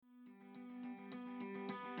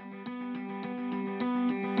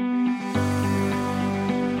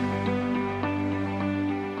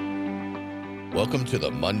Welcome to the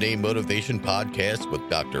Monday Motivation Podcast with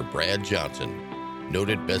Dr. Brad Johnson,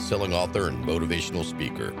 noted best-selling author and motivational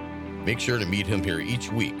speaker. Make sure to meet him here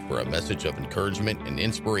each week for a message of encouragement and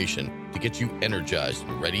inspiration to get you energized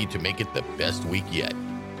and ready to make it the best week yet.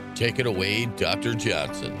 Take it away, Dr.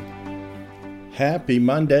 Johnson. Happy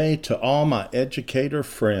Monday to all my educator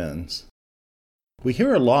friends. We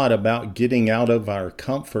hear a lot about getting out of our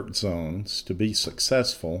comfort zones to be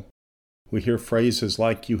successful. We hear phrases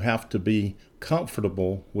like you have to be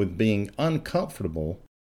comfortable with being uncomfortable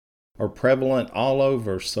are prevalent all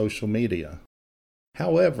over social media.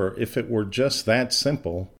 However, if it were just that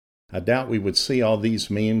simple, I doubt we would see all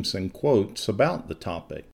these memes and quotes about the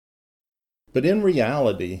topic. But in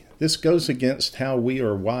reality, this goes against how we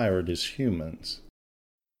are wired as humans,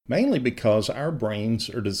 mainly because our brains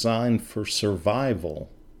are designed for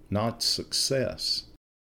survival, not success.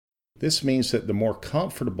 This means that the more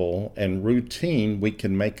comfortable and routine we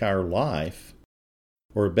can make our life,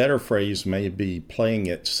 or a better phrase may be playing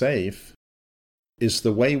it safe, is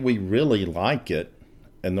the way we really like it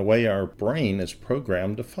and the way our brain is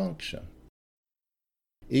programmed to function.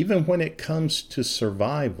 Even when it comes to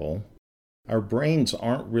survival, our brains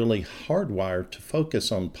aren't really hardwired to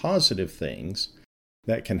focus on positive things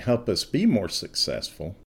that can help us be more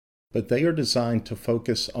successful, but they are designed to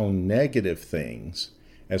focus on negative things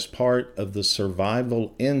as part of the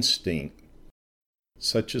survival instinct,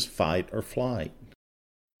 such as fight or flight.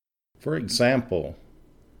 For example,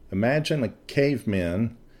 imagine a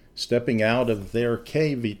caveman stepping out of their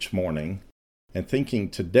cave each morning and thinking,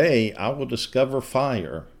 today I will discover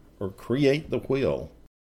fire or create the wheel.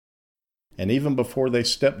 And even before they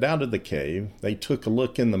stepped out of the cave, they took a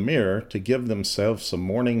look in the mirror to give themselves some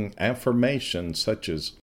morning affirmations such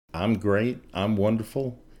as, I'm great, I'm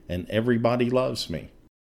wonderful, and everybody loves me.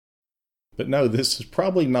 But no, this is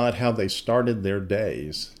probably not how they started their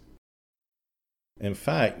days. In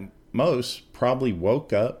fact, most probably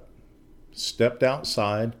woke up, stepped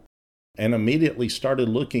outside, and immediately started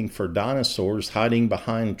looking for dinosaurs hiding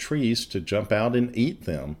behind trees to jump out and eat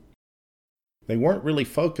them. They weren't really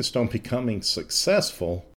focused on becoming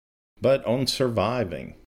successful, but on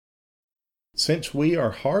surviving. Since we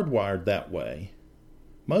are hardwired that way,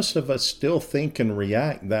 most of us still think and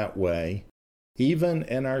react that way, even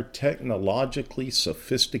in our technologically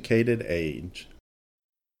sophisticated age.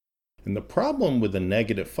 And the problem with a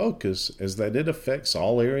negative focus is that it affects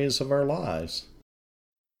all areas of our lives.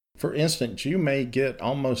 For instance, you may get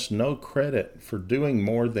almost no credit for doing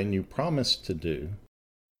more than you promised to do,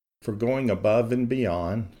 for going above and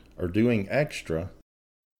beyond, or doing extra,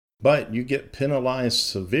 but you get penalized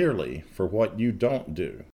severely for what you don't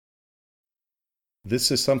do.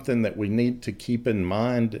 This is something that we need to keep in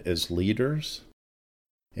mind as leaders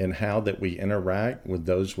in how that we interact with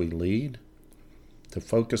those we lead, to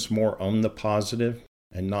focus more on the positive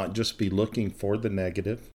and not just be looking for the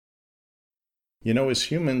negative. You know, as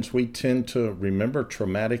humans, we tend to remember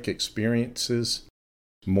traumatic experiences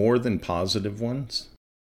more than positive ones.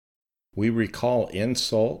 We recall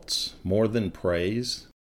insults more than praise.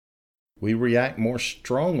 We react more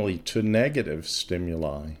strongly to negative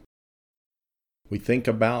stimuli. We think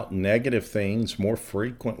about negative things more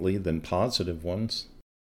frequently than positive ones.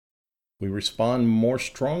 We respond more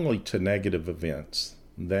strongly to negative events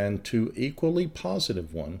than to equally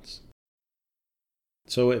positive ones.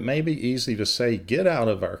 So it may be easy to say, get out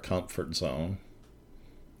of our comfort zone,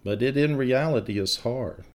 but it in reality is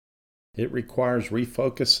hard. It requires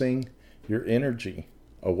refocusing your energy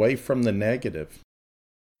away from the negative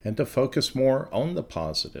and to focus more on the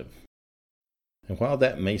positive. And while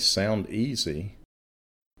that may sound easy,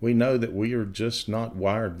 we know that we are just not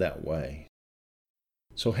wired that way.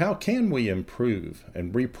 So how can we improve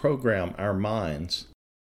and reprogram our minds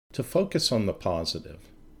to focus on the positive,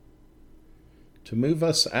 to move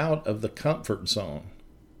us out of the comfort zone,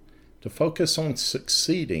 to focus on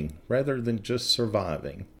succeeding rather than just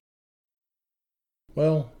surviving?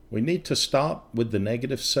 Well, we need to stop with the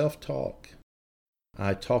negative self-talk.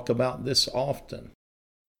 I talk about this often.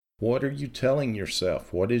 What are you telling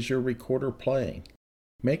yourself? What is your recorder playing?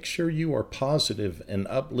 Make sure you are positive and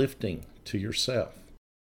uplifting to yourself.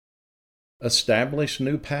 Establish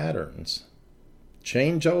new patterns.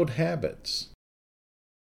 Change old habits.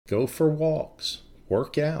 Go for walks.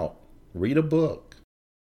 Work out. Read a book.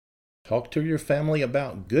 Talk to your family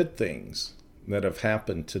about good things that have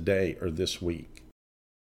happened today or this week.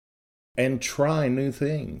 And try new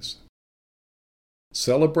things.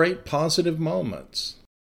 Celebrate positive moments.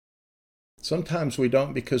 Sometimes we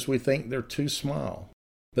don't because we think they're too small,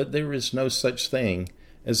 but there is no such thing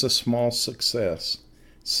as a small success.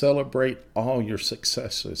 Celebrate all your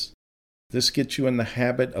successes. This gets you in the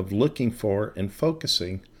habit of looking for and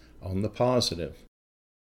focusing on the positive.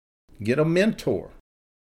 Get a mentor.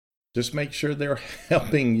 Just make sure they're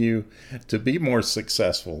helping you to be more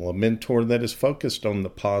successful. A mentor that is focused on the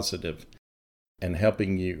positive and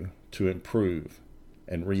helping you to improve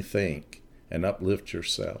and rethink and uplift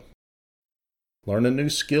yourself. Learn a new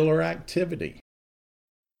skill or activity.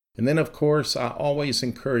 And then, of course, I always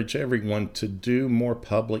encourage everyone to do more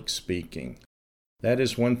public speaking. That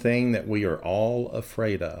is one thing that we are all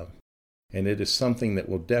afraid of, and it is something that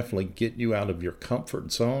will definitely get you out of your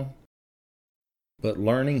comfort zone. But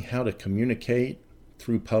learning how to communicate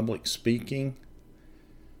through public speaking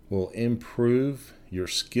will improve your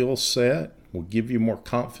skill set, will give you more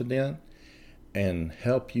confidence, and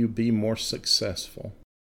help you be more successful.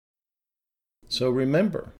 So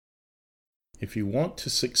remember, if you want to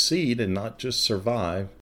succeed and not just survive,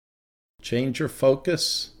 change your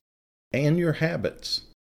focus and your habits.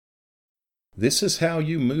 This is how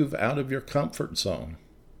you move out of your comfort zone.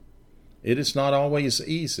 It is not always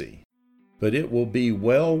easy, but it will be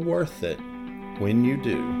well worth it when you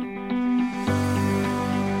do.